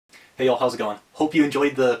Hey y'all, how's it going? Hope you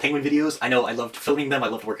enjoyed the penguin videos. I know I loved filming them, I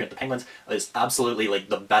loved working with the penguins. It was absolutely like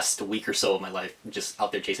the best week or so of my life, just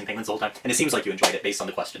out there chasing penguins the whole time. And it seems like you enjoyed it based on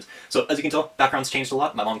the questions. So as you can tell, background's changed a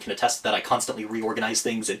lot. My mom can attest that I constantly reorganize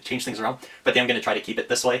things and change things around. But then I'm going to try to keep it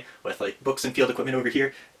this way with like books and field equipment over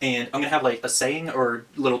here. And I'm going to have like a saying or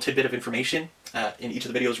little tidbit of information in each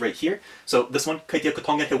of the videos right here. So this one, Kaitia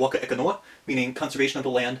Katonga He Waka Ekanoa, meaning conservation of the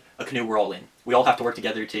land, a canoe we're all in. We all have to work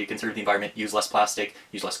together to conserve the environment, use less plastic,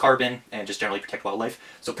 use less carbon, and just generally protect wildlife.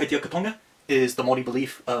 So Kaitia Katonga is the Māori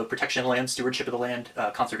belief of protection of the land, stewardship of the land,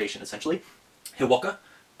 conservation essentially. He Waka,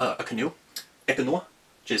 a canoe. Ekanoa,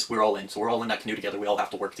 which is we're all in. So we're all in that canoe together, we all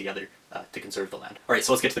have to work together to conserve the land. Alright,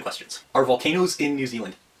 so let's get to the questions. Are volcanoes in New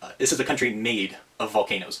Zealand? This is a country made of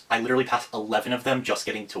volcanoes. I literally pass 11 of them just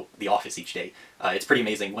getting to the office each day. It's pretty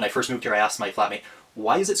amazing. When I first moved here, I asked my flatmate,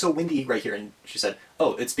 why is it so windy right here? And she said,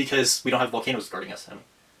 oh, it's because we don't have volcanoes guarding us. And I'm like,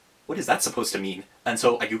 what is that supposed to mean? And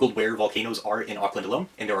so I googled where volcanoes are in Auckland alone,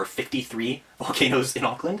 and there are 53 volcanoes in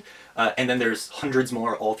Auckland, and then there's hundreds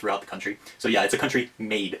more all throughout the country. So yeah, it's a country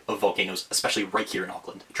made of volcanoes, especially right here in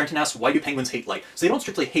Auckland. Trenton asks, why do penguins hate light? So they don't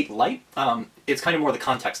strictly hate light, it's kind of more the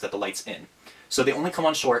context that the light's in. So they only come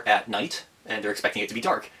on shore at night, and they're expecting it to be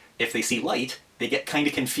dark. If they see light, they get kind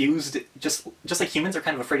of confused, just like humans are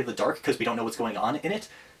kind of afraid of the dark because we don't know what's going on in it.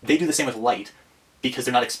 They do the same with light because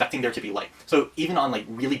they're not expecting there to be light. So even on like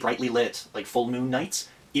really brightly lit, like full moon nights,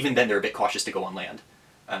 even then they're a bit cautious to go on land.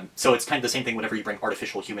 So it's kind of the same thing whenever you bring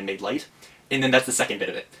artificial human-made light. And then that's the second bit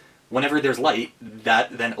of it. Whenever there's light,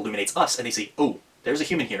 that then illuminates us, and they see, oh, there's a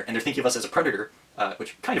human here, and they're thinking of us as a predator,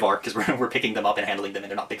 which kind of are, because we're picking them up and handling them, and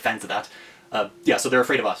they're not big fans of that. Yeah, so they're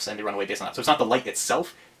afraid of us, and they run away based on that. So it's not the light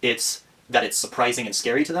itself, it's that it's surprising and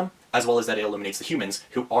scary to them, as well as that it illuminates the humans,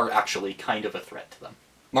 who are actually kind of a threat to them.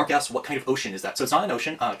 Mark asks, what kind of ocean is that? So it's not an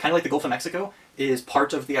ocean, kind of like the Gulf of Mexico is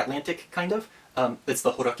part of the Atlantic, kind of. It's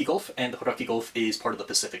the Hauraki Gulf, and the Hauraki Gulf is part of the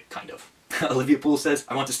Pacific, kind of. Olivia Poole says,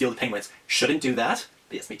 I want to steal the penguins. Shouldn't do that.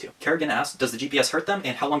 But yes, me too. Kerrigan asks, does the GPS hurt them,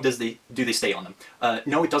 and how long do they stay on them?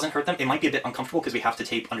 No, it doesn't hurt them. It might be a bit uncomfortable because we have to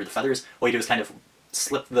tape under the feathers. What you do is kind of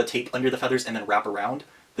slip the tape under the feathers and then wrap around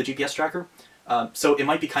the GPS tracker. So it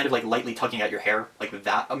might be kind of like lightly tugging at your hair, like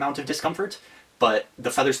that amount of discomfort, but the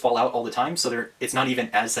feathers fall out all the time, so it's not even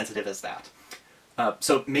as sensitive as that.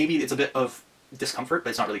 So maybe it's a bit of discomfort, but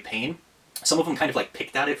it's not really pain. Some of them kind of like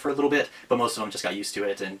picked at it for a little bit, but most of them just got used to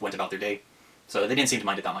it and went about their day. So they didn't seem to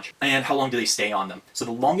mind it that much. And how long do they stay on them? So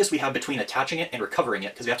the longest we have between attaching it and recovering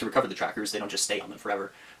it, because we have to recover the trackers, they don't just stay on them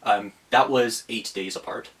forever, that was 8 days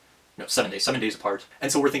apart. No, 7 days apart.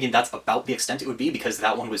 And so we're thinking that's about the extent it would be, because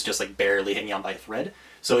that one was just like barely hanging on by a thread.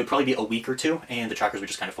 So it'd probably be a week or two, and the trackers would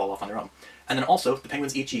just kind of fall off on their own. And then also, the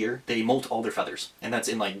penguins each year, they molt all their feathers. And that's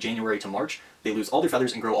in like January to March. They lose all their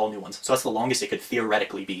feathers and grow all new ones. So that's the longest it could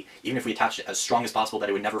theoretically be. Even if we attached it as strong as possible that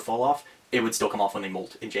it would never fall off, it would still come off when they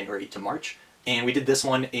molt in January to March. And we did this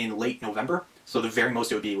one in late November, so the very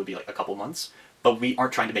most it would be like a couple months. But we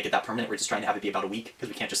aren't trying to make it that permanent, we're just trying to have it be about a week, because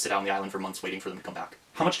we can't just sit out on the island for months waiting for them to come back.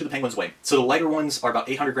 How much do the penguins weigh? So the lighter ones are about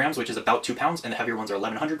 800 grams, which is about 2 pounds, and the heavier ones are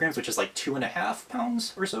 1100 grams, which is like 2.5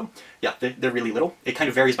 pounds or so. Yeah, they're really little. It kind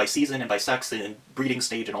of varies by season and by sex and breeding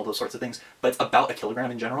stage and all those sorts of things, but it's about a kilogram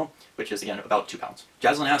in general, which is, again, about 2 pounds.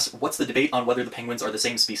 Jaslyn asks, what's the debate on whether the penguins are the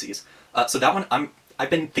same species? So that one, I've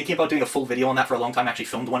been thinking about doing a full video on that for a long time. I actually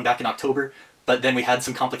filmed one back in October, but then we had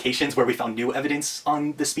some complications where we found new evidence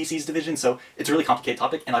on the species division, so it's a really complicated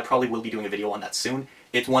topic, and I probably will be doing a video on that soon.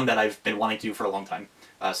 It's one that I've been wanting to do for a long time.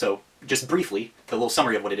 So just briefly, a little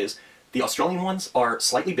summary of what it is. The Australian ones are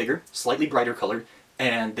slightly bigger, slightly brighter colored,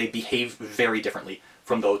 and they behave very differently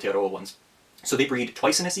from the Aotearoa ones. So they breed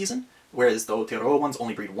twice in a season, whereas the Aotearoa ones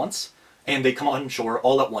only breed once, and they come on shore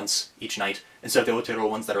all at once each night, instead of the Aotearoa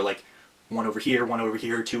ones that are like one over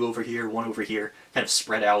here, 2 over here, 1 over here, kind of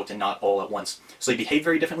spread out and not all at once. So they behave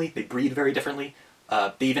very differently, they breed very differently,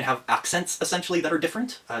 they even have accents, essentially, that are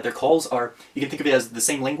different. Their calls are, you can think of it as the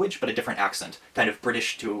same language, but a different accent. Kind of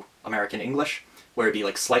British to American English, where it'd be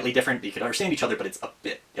like slightly different, you could understand each other, but it's a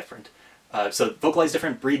bit different. So vocalize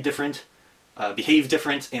different, breed different, behave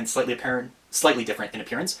different, and slightly different in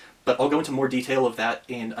appearance. But I'll go into more detail of that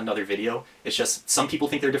in another video. It's just, some people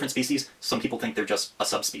think they're different species, some people think they're just a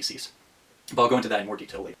subspecies. But I'll go into that in more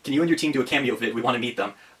detail later. Can you and your team do a cameo vid? We want to meet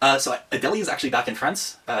them. So Adeli is actually back in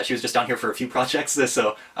France. She was just down here for a few projects,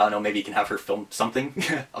 so I don't know, maybe you can have her film something.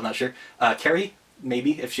 I'm not sure. Carrie,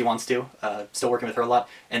 maybe, if she wants to. Still working with her a lot.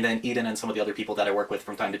 And then Eden and some of the other people that I work with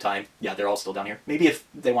from time to time. Yeah, they're all still down here. Maybe if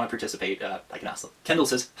they want to participate, I can ask them. Kendall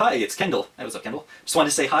says, hi, it's Kendall. Hey, what's up, Kendall? Just wanted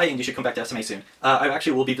to say hi, and you should come back to SMA soon. I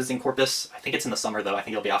actually will be visiting Corpus. I think it's in the summer, though. I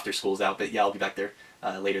think it'll be after school's out, but yeah, I'll be back there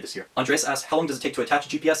later this year. Andres asks, how long does it take to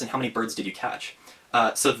attach a GPS, and how many birds did you catch?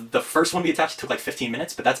 So the first one we attached took like 15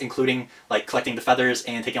 minutes, but that's including like collecting the feathers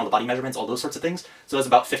and taking all the body measurements, all those sorts of things. So it was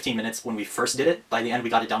about 15 minutes when we first did it. By the end, we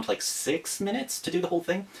got it down to like 6 minutes to do the whole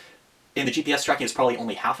thing. And the GPS tracking is probably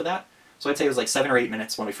only half of that. So I'd say it was like 7 or 8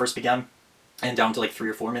 minutes when we first began, and down to like 3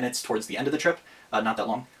 or 4 minutes towards the end of the trip. Not that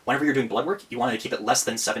long. Whenever you're doing blood work, you want to keep it less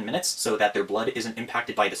than 7 minutes so that their blood isn't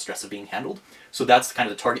impacted by the stress of being handled. So that's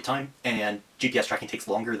kind of the target time, and GPS tracking takes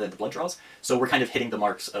longer than the blood draws. So we're kind of hitting the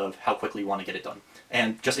marks of how quickly we want to get it done.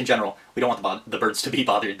 And just in general, we don't want the birds to be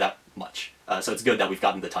bothered that much. So it's good that we've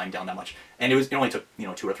gotten the time down that much. And it only took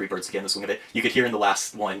 2 or 3 birds to get in the swing of it. You could hear in the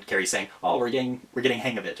last one Carrie saying, "Oh, we're getting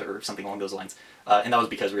hang of it," or something along those lines. And that was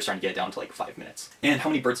because we were starting to get it down to like 5 minutes. And how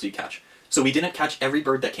many birds did you catch? So we didn't catch every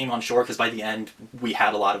bird that came on shore, because by the end we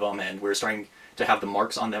had a lot of them and we were starting to have the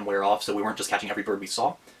marks on them wear off, so we weren't just catching every bird we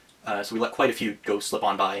saw. So we let quite a few go slip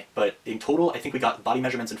on by, but in total I think we got body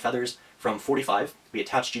measurements and feathers from 45. We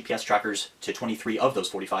attached GPS trackers to 23 of those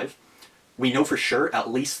 45. We know for sure at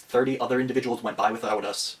least 30 other individuals went by without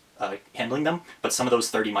us handling them, but some of those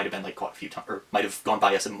 30 might have been like caught a few times, or might have gone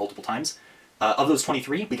by us multiple times. Of those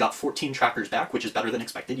 23, we got 14 trackers back, which is better than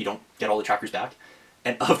expected. You don't get all the trackers back.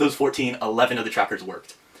 And of those 14, 11 of the trackers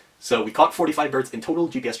worked. So we caught 45 birds in total,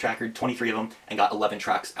 GPS trackered 23 of them, and got 11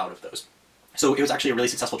 tracks out of those. So it was actually a really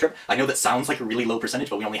successful trip. I know that sounds like a really low percentage,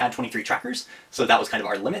 but we only had 23 trackers, so that was kind of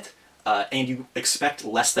our limit. And you expect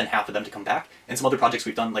less than half of them to come back. In some other projects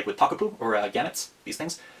we've done, like with Pakapu or Gannets, these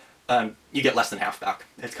things, you get less than half back.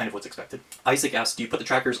 It's kind of what's expected. Isaac asked, do you put the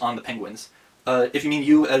trackers on the penguins? If you mean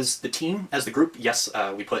you as the team, as the group, yes,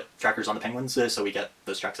 we put trackers on the penguins, so we get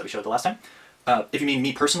those tracks that we showed the last time. If you mean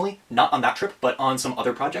me personally, not on that trip, but on some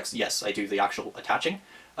other projects, yes, I do the actual attaching.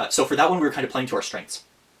 So for that one, we were kind of playing to our strengths.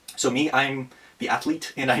 So me, I'm the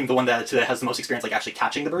athlete, and I'm the one that has the most experience like actually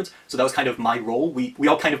catching the birds, so that was kind of my role. We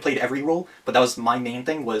all kind of played every role, but that was my main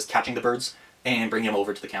thing, was catching the birds and bringing them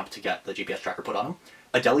over to the camp to get the GPS tracker put on them.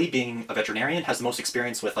 Adeli, being a veterinarian, has the most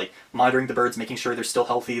experience with like monitoring the birds, making sure they're still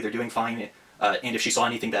healthy, they're doing fine, and if she saw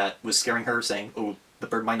anything that was scaring her, saying, oh, the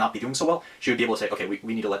bird might not be doing so well, she would be able to say, okay,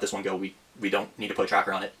 we need to let this one go, we don't need to put a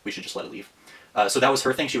tracker on it, we should just let it leave. So that was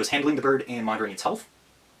her thing. She was handling the bird and monitoring its health.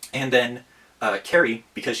 And then Carrie,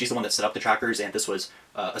 because she's the one that set up the trackers, and this was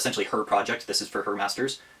essentially her project, this is for her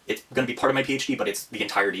master's, it's going to be part of my PhD, but it's the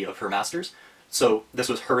entirety of her master's. So this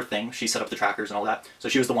was her thing. She set up the trackers and all that. So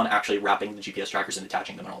she was the one actually wrapping the GPS trackers and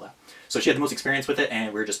attaching them and all that. So she had the most experience with it,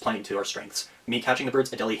 and we were just playing to our strengths. Me catching the birds,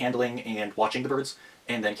 Adeli handling and watching the birds,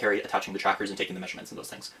 and then Carrie attaching the trackers and taking the measurements and those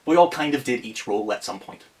things. But we all kind of did each role at some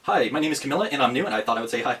point. Hi, my name is Camilla, and I'm new, and I thought I would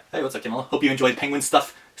say hi. Hey, what's up, Camilla? Hope you enjoy the penguin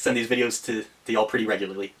stuff. Send these videos to y'all pretty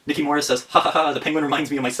regularly. Nikki Morris says, ha ha ha, the penguin reminds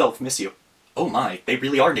me of myself, miss you. Oh my, they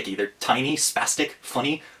really are, Nikki. They're tiny, spastic,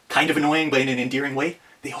 funny, kind of annoying, but in an endearing way.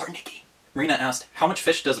 They are, Nikki. Marina asked, how much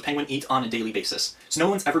fish does a penguin eat on a daily basis? So no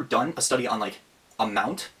one's ever done a study on, like,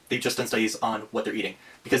 amount. They've just done studies on what they're eating.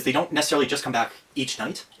 Because they don't necessarily just come back each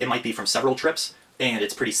night. It might be from several trips, and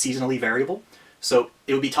it's pretty seasonally variable. So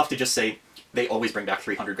it would be tough to just say, they always bring back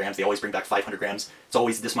 300 grams, they always bring back 500 grams. It's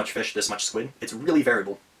always this much fish, this much squid. It's really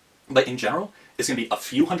variable. But in general, it's going to be a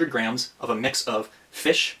few hundred grams of a mix of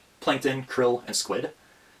fish, plankton, krill, and squid.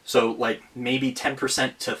 So like maybe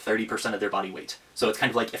 10% to 30% of their body weight. So it's kind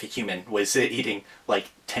of like if a human was eating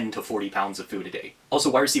like 10 to 40 pounds of food a day. Also,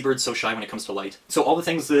 why are seabirds so shy when it comes to light? So all the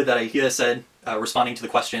things that I said, responding to the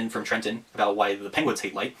question from Trenton about why the penguins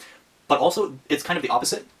hate light, but also it's kind of the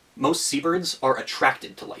opposite. Most seabirds are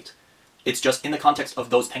attracted to light. It's just in the context of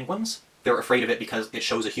those penguins, they're afraid of it because it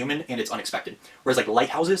shows a human and it's unexpected. Whereas like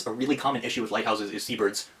lighthouses, a really common issue with lighthouses is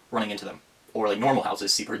seabirds running into them. Or like normal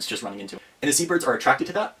houses, seabirds just running into them. And the seabirds are attracted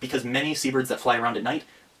to that because many seabirds that fly around at night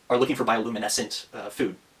are looking for bioluminescent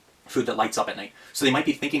food that lights up at night. So they might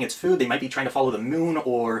be thinking it's food, they might be trying to follow the moon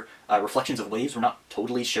or reflections of waves, we're not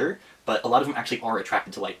totally sure, but a lot of them actually are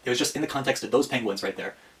attracted to light. It was just in the context of those penguins right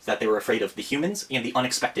there that they were afraid of the humans and the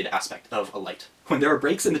unexpected aspect of a light. When there are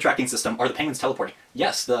breaks in the tracking system, are the penguins teleporting?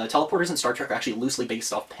 Yes, the teleporters in Star Trek are actually loosely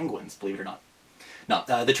based off penguins, believe it or not. No,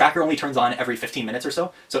 the tracker only turns on every 15 minutes or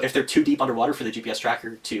so, so if they're too deep underwater for the GPS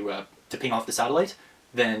tracker to ping off the satellite,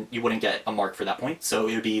 then you wouldn't get a mark for that point, so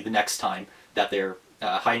it would be the next time that they're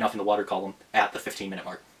high enough in the water column at the 15-minute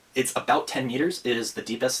mark. It's about 10 meters is the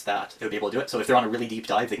deepest that it would be able to do it, so if they're on a really deep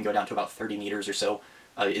dive, they can go down to about 30 meters or so,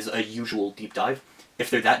 is a usual deep dive. If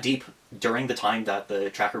they're that deep during the time that the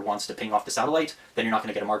tracker wants to ping off the satellite, then you're not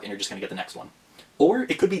going to get a mark and you're just going to get the next one. Or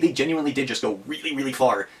it could be they genuinely did just go really, really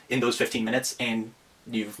far in those 15 minutes, and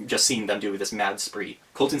you've just seen them do this mad spree.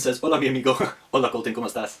 Colton says, hola mi amigo. Hola Colton,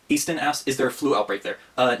 ¿cómo estás? Easton asks, is there a flu outbreak there?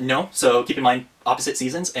 No, so keep in mind, opposite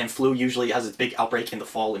seasons, and flu usually has its big outbreak in the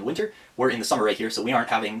fall and winter. We're in the summer right here, so we aren't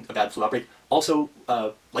having a bad flu outbreak. Also,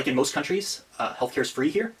 like in most countries, healthcare is free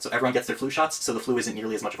here, so everyone gets their flu shots, so the flu isn't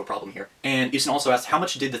nearly as much of a problem here. And Easton also asked, how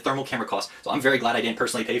much did the thermal camera cost? So I'm very glad I didn't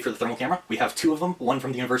personally pay for the thermal camera. We have two of them, one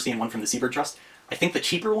from the university and one from the Seabird Trust. I think the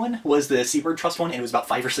cheaper one was the Seabird Trust one, and it was about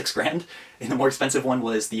 5 or 6 grand. And the more expensive one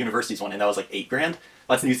was the university's one, and that was like 8 grand.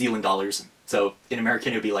 That's New Zealand dollars. So in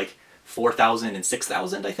American, it would be like 4,000 and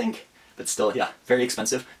 6,000, I think. But still, yeah, very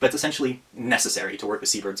expensive. But it's essentially necessary to work with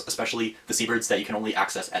seabirds, especially the seabirds that you can only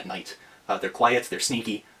access at night. They're quiet, they're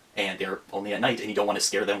sneaky, and they're only at night, and you don't want to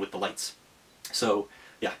scare them with the lights. So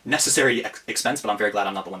yeah, necessary expense, but I'm very glad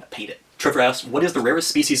I'm not the one that paid it. Trevor asks, what is the rarest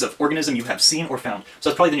species of organism you have seen or found? So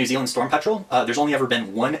that's probably the New Zealand storm petrel. There's only ever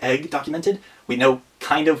been one egg documented. We know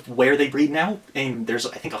kind of where they breed now, and there's,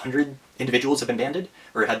 I think, 100 individuals have been banded,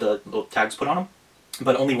 or had the little tags put on them,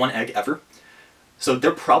 but only one egg ever. So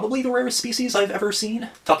they're probably the rarest species I've ever seen.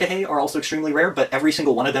 Takahe are also extremely rare, but every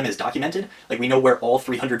single one of them is documented. Like, we know where all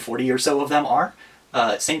 340 or so of them are.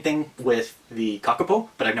 Same thing with the kakapo,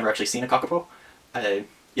 but I've never actually seen a kakapo.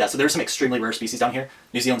 Yeah, so there's some extremely rare species down here.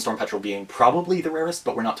 New Zealand storm petrel being probably the rarest,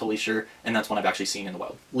 but we're not totally sure, and that's one I've actually seen in the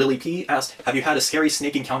wild. Lily P asked, have you had a scary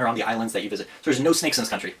snake encounter on the islands that you visit? So there's no snakes in this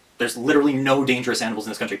country. There's literally no dangerous animals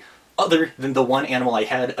in this country, other than the one animal I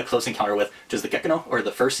had a close encounter with, which is the kekano, or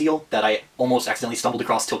the fur seal, that I almost accidentally stumbled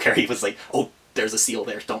across till Carrie was like, oh, there's a seal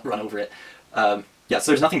there, don't run over it. Yeah,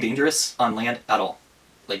 so there's nothing dangerous on land at all.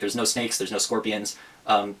 Like, there's no snakes, there's no scorpions.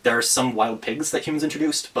 There are some wild pigs that humans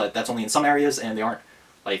introduced, but that's only in some areas, and they aren't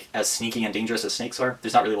like as sneaky and dangerous as snakes are.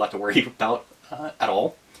 There's not really a lot to worry about at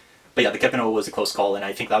all. But yeah, the kekano was a close call, and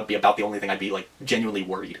I think that would be about the only thing I'd be like genuinely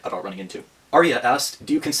worried about running into. Arya asked,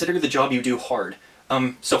 do you consider the job you do hard?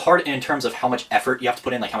 So hard in terms of how much effort you have to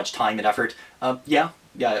put in, like how much time and effort. Yeah,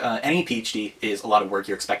 any PhD is a lot of work.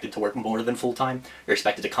 You're expected to work more than full-time. You're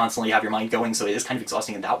expected to constantly have your mind going, so it is kind of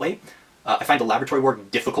exhausting in that way. I find the laboratory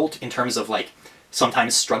work difficult in terms of like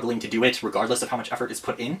sometimes struggling to do it regardless of how much effort is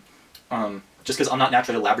put in. Just because I'm not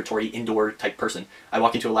naturally a laboratory indoor type person. I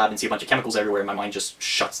walk into a lab and see a bunch of chemicals everywhere and my mind just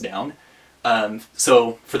shuts down.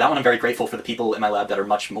 So for that one, I'm very grateful for the people in my lab that are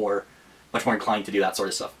much more inclined to do that sort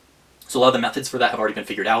of stuff. So a lot of the methods for that have already been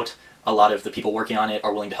figured out. A lot of the people working on it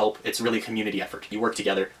are willing to help. It's really a community effort. You work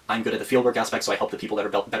together. I'm good at the fieldwork aspect, so I help the people that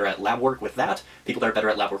are better at lab work with that. People that are better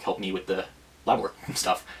at lab work help me with the lab work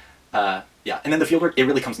stuff. Yeah, and then the fieldwork, it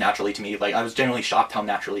really comes naturally to me. Like, I was genuinely shocked how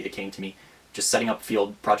naturally it came to me. Just setting up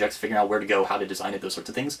field projects, figuring out where to go, how to design it, those sorts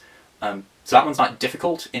of things. So that one's not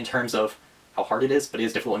difficult in terms of how hard it is, but it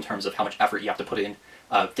is difficult in terms of how much effort you have to put in.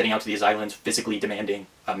 Getting out to these islands, physically demanding,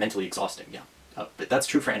 mentally exhausting, yeah. But that's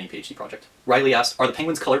true for any PhD project. Riley asked, are the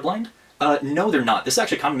penguins colorblind? No, they're not. This is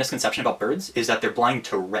actually a common misconception about birds, is that they're blind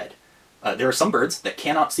to red. There are some birds that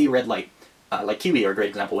cannot see red light. Like kiwi are a great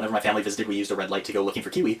example. Whenever my family visited, we used a red light to go looking for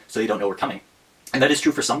kiwi, so they don't know we're coming. And that is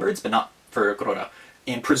true for some birds, but not for korora.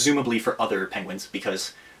 And presumably for other penguins,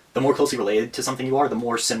 because the more closely related to something you are, the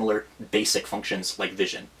more similar basic functions like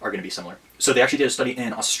vision are going to be similar. So they actually did a study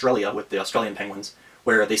in Australia with the Australian penguins,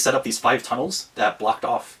 where they set up these 5 tunnels that blocked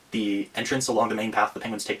off the entrance along the main path the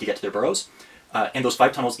penguins take to get to their burrows. And those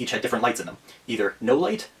 5 tunnels each had different lights in them. Either no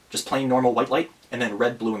light, just plain normal white light, and then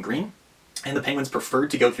red, blue, and green. And the penguins preferred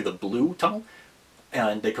to go through the blue tunnel,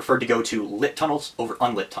 and they preferred to go to lit tunnels over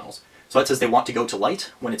unlit tunnels. So that says they want to go to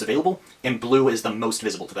light when it's available, and blue is the most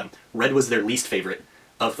visible to them. Red was their least favorite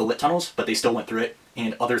of the lit tunnels, but they still went through it,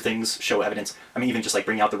 and other things show evidence. I mean, even just like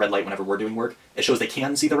bringing out the red light whenever we're doing work, it shows they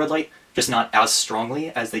can see the red light, just not as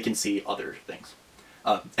strongly as they can see other things.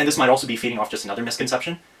 And this might also be feeding off just another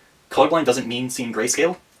misconception. Colorblind doesn't mean seeing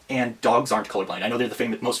grayscale, and dogs aren't colorblind. I know they're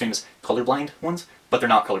the most famous colorblind ones, but they're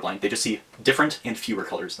not colorblind. They just see different and fewer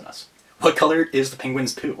colors than us. What color is the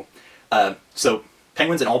penguin's poo? So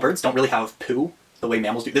penguins and all birds don't really have poo the way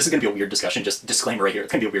mammals do. This is going to be a weird discussion, just disclaimer right here,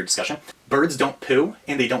 it's going to be a weird discussion. Birds don't poo,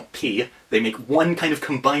 and they don't pee. They make one kind of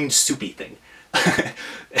combined soupy thing.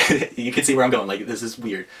 You can see where I'm going, like, this is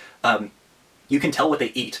weird. You can tell what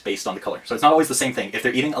they eat based on the color. So it's not always the same thing. If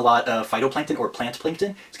they're eating a lot of phytoplankton or plant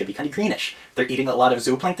plankton, it's going to be kind of greenish. If they're eating a lot of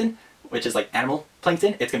zooplankton, which is like animal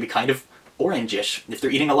plankton, it's going to be kind of orangish. If they're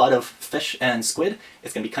eating a lot of fish and squid,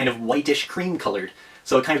 it's going to be kind of whitish cream colored.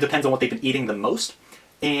 So it kind of depends on what they've been eating the most.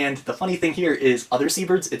 And the funny thing here is other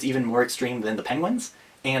seabirds, it's even more extreme than the penguins.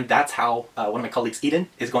 And that's how one of my colleagues, Eden,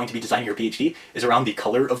 is going to be designing her PhD, is around the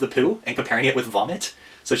color of the poo and comparing it with vomit.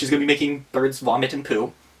 So she's going to be making birds vomit and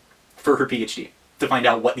poo for her PhD to find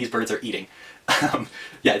out what these birds are eating.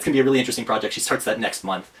 Yeah, it's going to be a really interesting project. She starts that next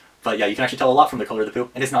month. But yeah, you can actually tell a lot from the color of the poo,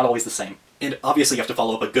 and it's not always the same. And obviously you have to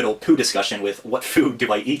follow up a good old poo discussion with what food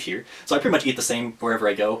do I eat here. So I pretty much eat the same wherever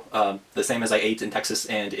I go, the same as I ate in Texas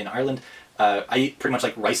and in Ireland. I eat pretty much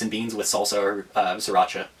like rice and beans with salsa or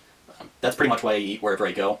sriracha. That's pretty much what I eat wherever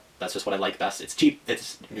I go. That's just what I like best. It's cheap,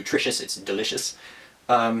 it's nutritious, it's delicious.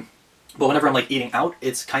 But whenever I'm like eating out,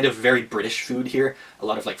 it's kind of very British food here. A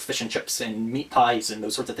lot of like fish and chips and meat pies and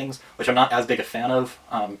those sorts of things, which I'm not as big a fan of,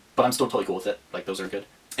 but I'm still totally cool with it. Like, those are good.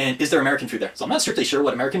 And is there American food there? So I'm not strictly sure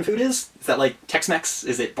what American food is. Is that like Tex-Mex?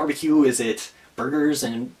 Is it barbecue? Is it burgers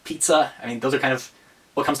and pizza? I mean, those are kind of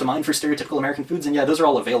what comes to mind for stereotypical American foods, and yeah, those are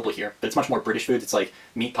all available here, but it's much more British food. It's like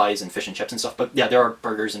meat pies and fish and chips and stuff, but yeah, there are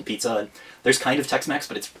burgers and pizza, and there's kind of Tex-Mex,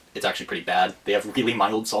 but it's actually pretty bad. They have really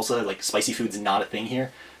mild salsa, like spicy food's not a thing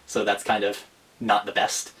here, so that's kind of not the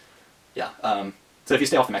best. Yeah, so if you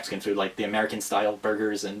stay off the Mexican food, like the American-style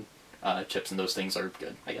burgers and chips and those things are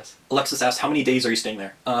good, I guess. Alexis asked, how many days are you staying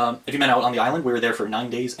there? If you meant out on the island, we were there for 9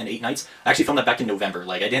 days and 8 nights. I actually filmed that back in November.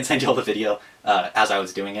 Like, I didn't send you all the video as I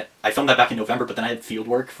was doing it. I filmed that back in November, but then I had field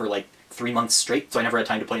work for like 3 months straight, so I never had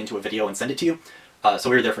time to put it into a video and send it to you. So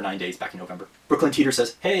we were there for 9 days back in November. Brooklyn Teeter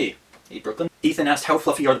says, hey Brooklyn. Ethan asked, how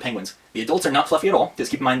fluffy are the penguins? The adults are not fluffy at all. Just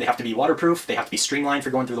keep in mind they have to be waterproof, they have to be streamlined for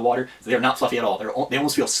going through the water. So they are not fluffy at all. They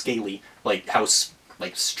almost feel scaly, like how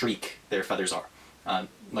streak their feathers are.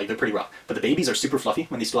 Like, they're pretty rough. But the babies are super fluffy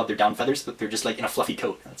when they still have their down feathers, but they're just like in a fluffy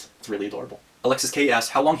coat. It's really adorable. Alexis K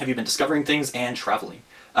asked, how long have you been discovering things and traveling?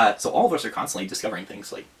 So all of us are constantly discovering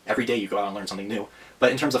things. Like, every day you go out and learn something new.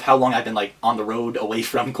 But in terms of how long I've been like on the road away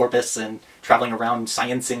from Corpus and traveling around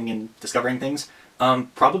sciencing and discovering things,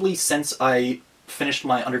 probably since I finished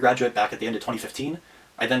my undergraduate back at the end of 2015.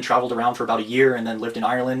 I then traveled around for about a year and then lived in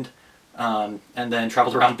Ireland, and then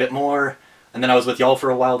traveled around a bit more. And then I was with y'all for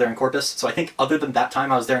a while there in Corpus, so I think other than that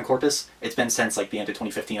time I was there in Corpus, it's been since like the end of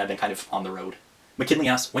 2015 I've been kind of on the road. McKinley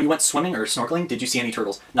asked, when you went swimming or snorkeling, did you see any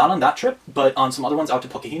turtles? Not on that trip, but on some other ones out to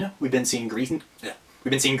Pokehina, we've been seeing green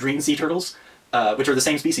sea turtles, which are the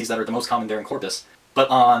same species that are the most common there in Corpus. But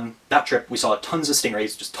on that trip we saw tons of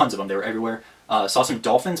stingrays, just tons of them, they were everywhere. Saw some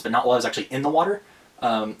dolphins, but not while I was actually in the water.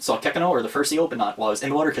 Saw Kekano, or the first eel, but not while I was in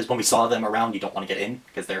the water, because when we saw them around, you don't want to get in,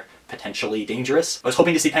 because they're potentially dangerous. I was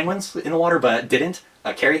hoping to see penguins in the water, but didn't.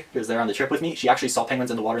 Carrie, who was there on the trip with me, she actually saw penguins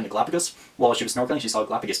in the water in the Galapagos. While she was snorkeling, she saw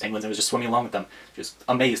Galapagos penguins and was just swimming along with them. She was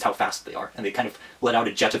amazed how fast they are, and they kind of let out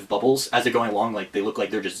a jet of bubbles as they're going along, like they look like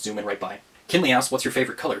they're just zooming right by. Kinley asked, what's your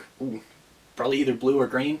favorite color? Ooh, probably either blue or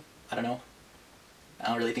green. I don't know. I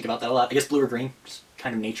don't really think about that a lot. I guess blue or green, just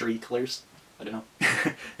kind of nature-y colors. I don't know.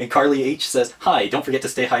 And Carly H says, hi, don't forget to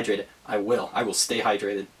stay hydrated. I will stay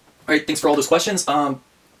hydrated. Alright, thanks for all those questions.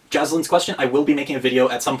 Jaslyn's question, I will be making a video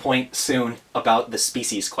at some point soon about the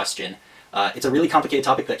species question. It's a really complicated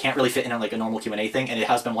topic that can't really fit in like a normal Q&A thing, and it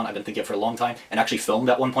has been one I've been thinking of for a long time, and actually filmed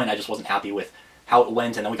at one point. I just wasn't happy with how it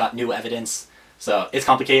went, and then we got new evidence. So it's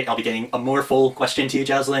complicated. I'll be getting a more full question to you,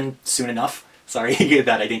 Jaslyn, soon enough. Sorry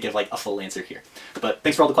that I didn't give like a full answer here. But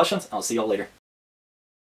thanks for all the questions. I'll see you all later.